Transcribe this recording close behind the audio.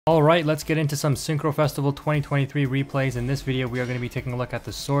Alright, let's get into some Synchro Festival 2023 replays. In this video, we are going to be taking a look at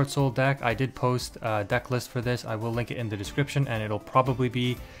the SWORDSOUL deck. I did post a deck list for this. I will link it in the description, and it'll probably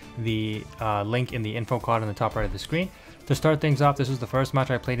be the link in the info card on the top right of the screen. To start things off, this was the first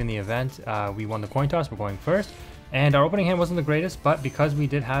match I played in the event. We won the coin toss, we're going first. And our opening hand wasn't the greatest, but because we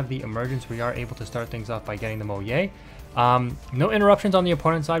did have the emergence, we are able to start things off by getting the Moye. No interruptions on the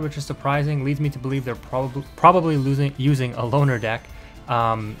opponent's side, which is surprising. Leads me to believe they're probably using a loner deck.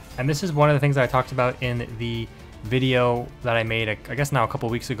 And this is one of the things I talked about in the video that I made, I guess now a couple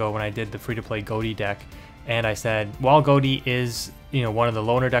weeks ago when I did the free-to-play Goaty deck. And I said, while Goaty is, one of the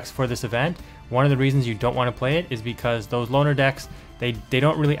loner decks for this event, one of the reasons you don't want to play it is because those loner decks, they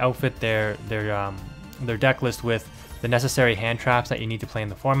don't really outfit their deck list with the necessary hand traps that you need to play in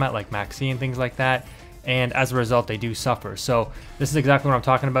the format, like Maxi and things like that. And as a result, they do suffer. So this is exactly what I'm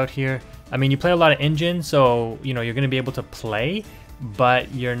talking about here. I mean, you play a lot of engine, so you're going to be able to play,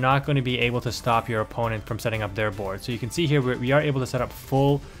 but you're not going to be able to stop your opponent from setting up their board. So you can see here we are able to set up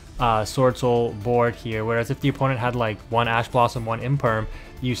full SWORDSOUL board here, whereas if the opponent had like one Ash Blossom, one Imperm,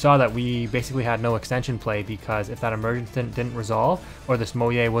 you saw that we basically had no extension play, because if that emergence didn't resolve or this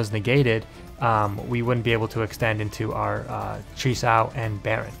Moye was negated, we wouldn't be able to extend into our Chisao and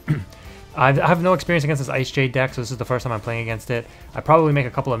Baron. I have no experience against this Ice Jade deck, so this is the first time I'm playing against it. I probably make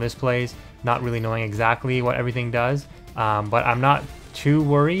a couple of misplays, not really knowing exactly what everything does. But I'm not too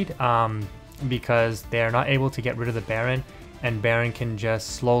worried because they are not able to get rid of the Baron, and Baron can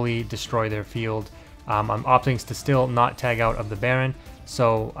just slowly destroy their field. I'm opting to still not tag out of the Baron,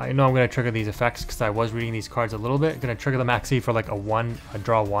 so I know I'm going to trigger these effects because I was reading these cards a little bit. Going to trigger the Maxi for like a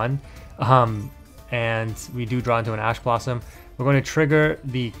draw 1, and we do draw into an Ash Blossom. We're going to trigger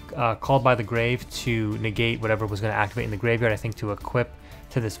the Called by the Grave to negate whatever was going to activate in the graveyard, I think to equip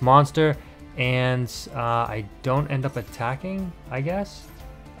to this monster. And I don't end up attacking, I guess.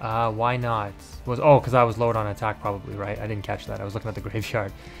 Why not? Because I was lowered on attack probably, right? I didn't catch that. I was looking at the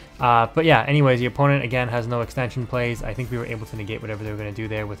graveyard. But yeah, anyways, the opponent, again, has no extension plays. I think we were able to negate whatever they were going to do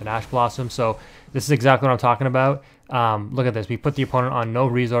there with an Ash Blossom. So this is exactly what I'm talking about. Look at this. We put the opponent on no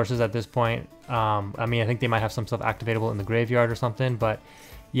resources at this point. I mean, I think they might have some stuff activatable in the graveyard or something. But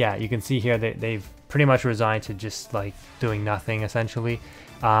yeah, you can see here that they've pretty much resigned to just like doing nothing, essentially.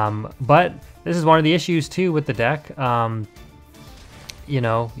 But this is one of the issues too with the deck.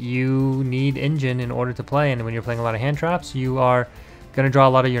 You need engine in order to play, and when you're playing a lot of hand traps, you are going to draw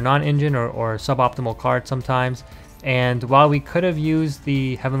a lot of your non-engine or suboptimal cards sometimes. And while we could have used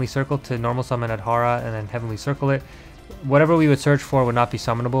the Heavenly Circle to normal summon Adhara and then Heavenly Circle it, whatever we would search for would not be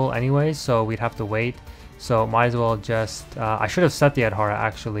summonable anyways, so we'd have to wait. So might as well just I should have set the Adhara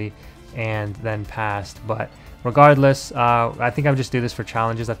actually and then passed, but regardless, I think I would just do this for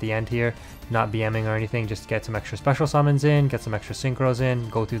challenges at the end here, not BMing or anything, just get some extra special summons in, get some extra synchros in,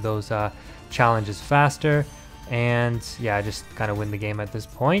 go through those challenges faster, and yeah, just kind of win the game at this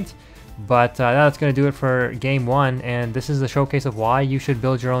point. But that's going to do it for game 1, and this is the showcase of why you should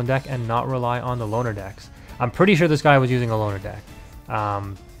build your own deck and not rely on the loner decks. I'm pretty sure this guy was using a loner deck.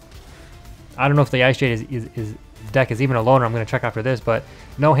 I don't know if the Ice Jade deck is even a loner. I'm going to check after this, but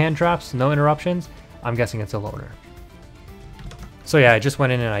no hand traps, no interruptions. I'm guessing it's a loner. So yeah, I just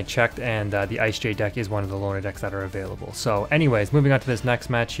went in and I checked, and the Ice Jade deck is one of the loner decks that are available. So anyways, moving on to this next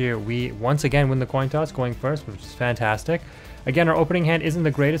match here, we once again win the coin toss, going first, which is fantastic. Again, our opening hand isn't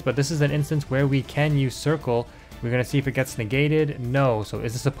the greatest, but this is an instance where we can use Circle. We're going to see if it gets negated. No. So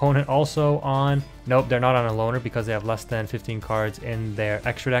is this opponent also on? Nope, they're not on a loner because they have less than 15 cards in their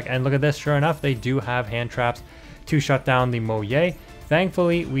extra deck. And look at this, sure enough, they do have hand traps to shut down the Moye.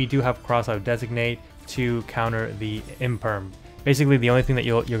 Thankfully, we do have Crossout Designate to counter the Imperm. Basically, the only thing that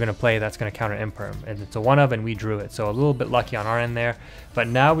you're going to play that's going to counter Imperm. And it's a 1-of, and we drew it. So a little bit lucky on our end there. But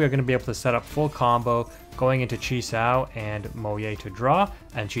now we are going to be able to set up full combo, going into Chisao and Moye to draw,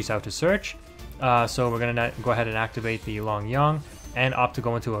 and Chisao to search. So we're going to go ahead and activate the Long Yang and opt to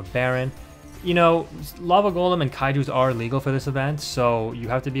go into a Baron. Lava Golem and Kaijus are illegal for this event, so you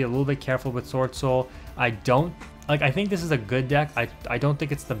have to be a little bit careful with SWORDSOUL. I think this is a good deck. I don't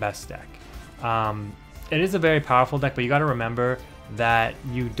think it's the best deck. It is a very powerful deck, but you got to remember that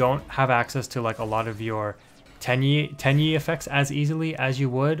you don't have access to like a lot of your 10-yi effects as easily as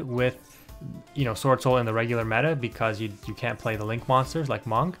you would with SWORDSOUL in the regular meta, because you can't play the Link monsters like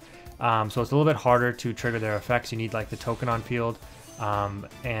Monk. So it's a little bit harder to trigger their effects. You need like the token on field,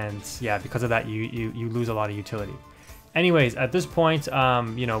 and yeah, because of that you lose a lot of utility. Anyways, at this point,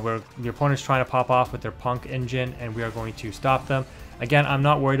 the opponent's trying to pop off with their Punk engine, and we are going to stop them. Again, I'm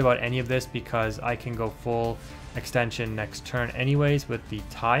not worried about any of this because I can go full extension next turn anyways with the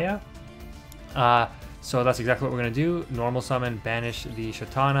Taya. So that's exactly what we're going to do. Normal summon, banish the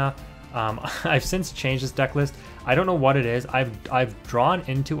Shatana. I've since changed this deck list. I don't know what it is. I've drawn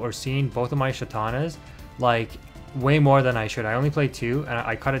into or seen both of my Shatanas like way more than I should. I only played 2 and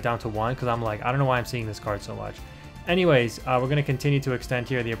I cut it down to 1 because I'm like, I don't know why I'm seeing this card so much. Anyways, we're going to continue to extend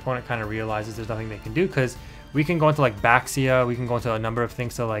here. The opponent kind of realizes there's nothing they can do because we can go into like Baxia, we can go into a number of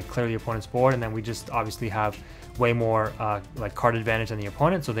things to like clear the opponent's board, and then we just obviously have way more like card advantage than the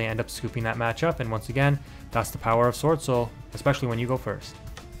opponent, so they end up scooping that matchup. And once again, that's the power of Sword Soul, especially when you go first.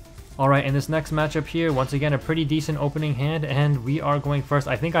 Alright, in this next matchup here, once again, a pretty decent opening hand, and we are going first.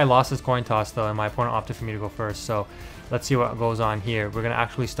 I think I lost this coin toss though, and my opponent opted for me to go first, so let's see what goes on here. We're going to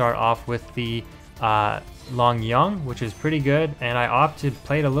actually start off with the Long Young, which is pretty good, and I opted to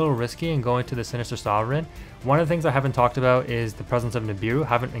play it a little risky and go into the Sinister Sovereign. One of the things I haven't talked about is the presence of Nibiru.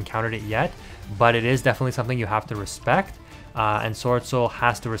 Haven't encountered it yet, but it is definitely something you have to respect, and Sword Soul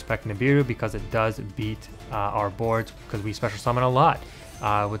has to respect Nibiru because it does beat our boards because we special summon a lot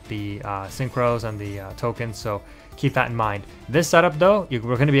with the synchros and the tokens, so keep that in mind. This setup though, we're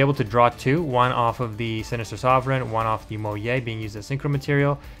going to be able to draw 2, one off of the Sinister Sovereign, one off the Moye being used as synchro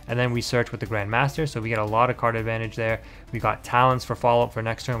material, and then we search with the Grandmaster, so we get a lot of card advantage there. We got talents for follow-up for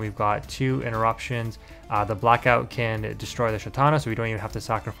next turn. We've got 2 interruptions. The Blackout can destroy the Shatana, so we don't even have to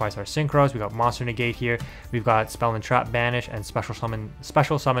sacrifice our synchros. We got Monster Negate here. We've got Spell and Trap Banish and Special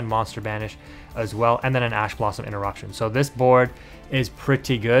Summon Monster Banish as well, and then an Ash Blossom interruption. So this board is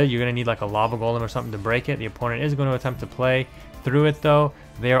pretty good. You're going to need like a Lava Golem or something to break it. The opponent is going to attempt to play through it though.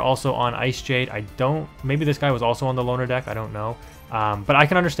 They are also on Ice Jade. Maybe this guy was also on the Loner deck, I don't know. But I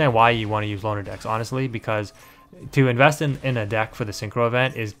can understand why you want to use Loner decks, honestly, because to invest in a deck for the Synchro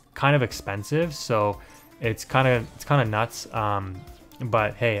event is kind of expensive, so it's kind of nuts.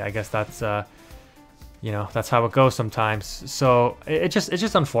 But hey, I guess that's you know, that's how it goes sometimes. So it's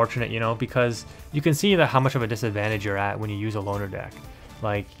just unfortunate, you know, because you can see that how much of a disadvantage you're at when you use a Loner deck.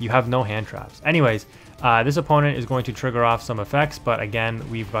 Like, you have no hand traps. Anyways, this opponent is going to trigger off some effects, but again,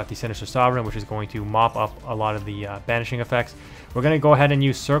 we've got the Sinister Sovereign, which is going to mop up a lot of the banishing effects. We're going to go ahead and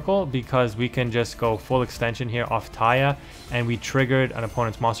use Circle because we can just go full extension here off Taya, and we triggered an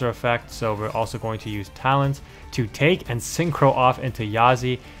opponent's monster effect, so we're also going to use Talents to take and synchro off into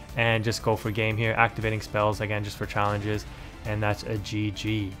Yazi and just go for game here, activating spells again just for challenges, and that's a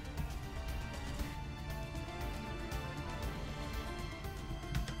GG.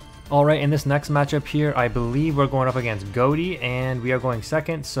 Alright, in this next matchup here, I believe we're going up against Ghoti, and we are going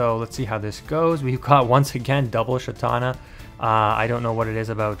second, so let's see how this goes. We've got, once again, double Shatana. I don't know what it is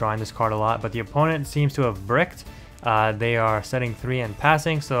about drawing this card a lot, but the opponent seems to have bricked. They are setting 3 and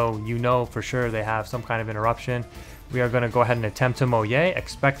passing, so you know for sure they have some kind of interruption. We are going to go ahead and attempt to Moye,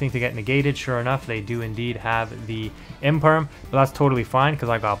 expecting to get negated. Sure enough, they do indeed have the Imperm, but that's totally fine because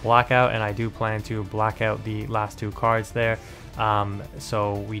I got Blackout, and I do plan to black out the last 2 cards there.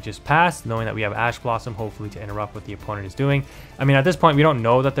 So we just pass, knowing that we have Ash Blossom, hopefully to interrupt what the opponent is doing. I mean, at this point, we don't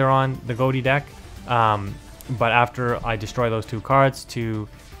know that they're on the Ghoti deck, but after I destroy those 2 cards to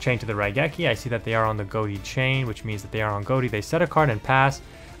chain to the Raigeki, I see that they are on the Ghoti chain, which means that they are on Ghoti. They set a card and pass.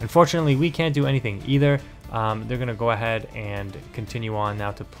 Unfortunately, we can't do anything either. They're going to go ahead and continue on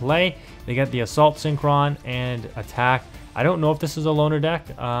now to play. They get the Assault Synchron and attack. I don't know if this is a Loner deck.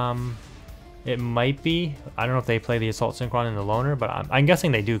 It might be. I don't know if they play the Assault Synchron in the Loner, but I'm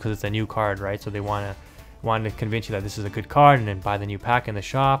guessing they do because it's a new card, right? So they want to convince you that this is a good card and then buy the new pack in the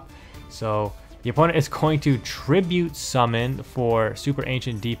shop. So the opponent is going to Tribute Summon for Super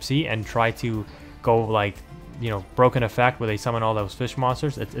Ancient Deep Sea and try to go like, you know, Broken Effect where they summon all those fish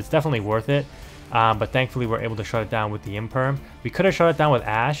monsters. It's definitely worth it. But thankfully we're able to shut it down with the Imperm. We could have shut it down with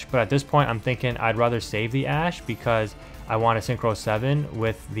Ash, but at this point I'm thinking I'd rather save the Ash because I want to Synchro 7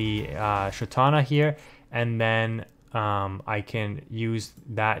 with the Shatana here, and then I can use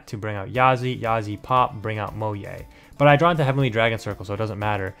that to bring out Yazi pop, bring out Moye. But I draw into Heavenly Dragon Circle, so it doesn't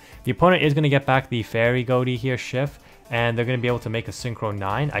matter. The opponent is going to get back the Fairy Ghoti here, Shift, and they're going to be able to make a Synchro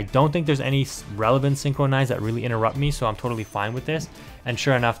 9. I don't think there's any relevant Synchro 9s that really interrupt me, so I'm totally fine with this. And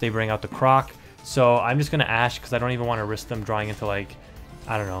sure enough, they bring out the Croc. So I'm just going to Ash because I don't even want to risk them drawing into, like,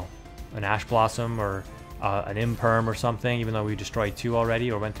 I don't know, an Ash Blossom or an Imperm or something, even though we destroyed 2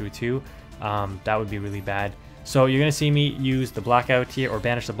 already or went through 2. That would be really bad. So you're going to see me use the Blackout here, or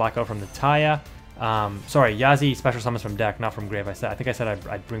banish the Blackout from the Taya. Sorry, Yazi special summons from deck, not from grave. I think I said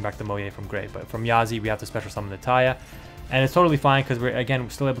I'd bring back the Moye from grave, but from Yazi we have to special summon the Taya. And it's totally fine because we're, again,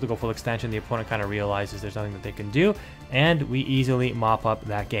 still able to go full extension. The opponent kind of realizes there's nothing that they can do, and we easily mop up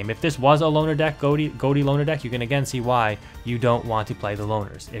that game. If this was a Loner deck, Ghoti Loner deck, you can again see why you don't want to play the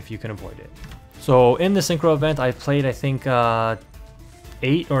Loners if you can avoid it. So in the Synchro event, I've played, I think,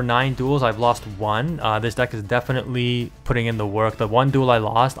 8 or 9 duels, I've lost 1. This deck is definitely putting in the work. The 1 duel I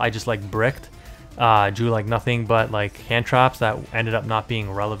lost, I just like bricked. Drew like nothing but like hand traps that ended up not being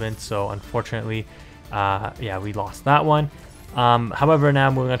relevant. So unfortunately, yeah, we lost that one. However, now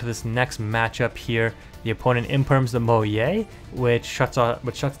moving on to this next matchup here, the opponent imperms the Moye, which shuts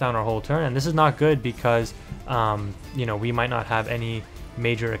down our whole turn, and this is not good because you know, we might not have any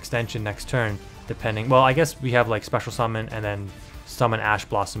major extension next turn, depending. Well, I guess we have like special summon and then summon Ash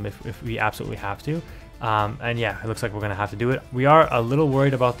Blossom if we absolutely have to. And yeah, it looks like we're gonna have to do it. We are a little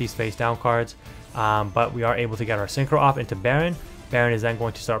worried about these face down cards, but we are able to get our Synchro off into Baron. Baron is then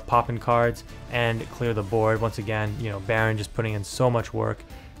going to start popping cards and clear the board. Once again, you know, Baron just putting in so much work,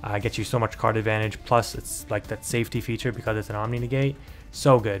 gets you so much card advantage, plus it's like that safety feature because it's an Omni Negate.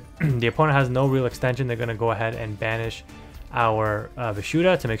 So good. The opponent has no real extension. They're going to go ahead and banish our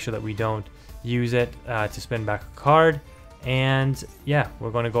Vishuda to make sure that we don't use it to spin back a card. And yeah,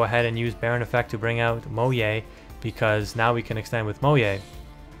 we're going to go ahead and use Baron effect to bring out Moye, because now we can extend with Moye.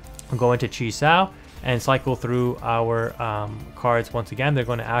 We'll go into Chi Sao and cycle through our cards once again. They're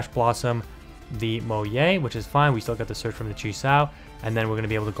going to Ash Blossom the Moye, which is fine. We still get the search from the Chi Sao, and then we're going to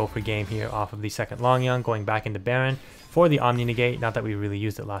be able to go for game here off of the second Long Young, going back into Baron for the Omni Negate. Not that we really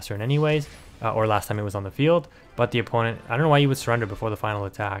used it last turn anyways, or last time it was on the field, but the opponent, I don't know why you would surrender before the final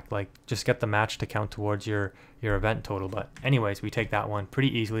attack. Like, just get the match to count towards your event total. But anyways, we take that one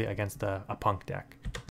pretty easily against a Punk deck.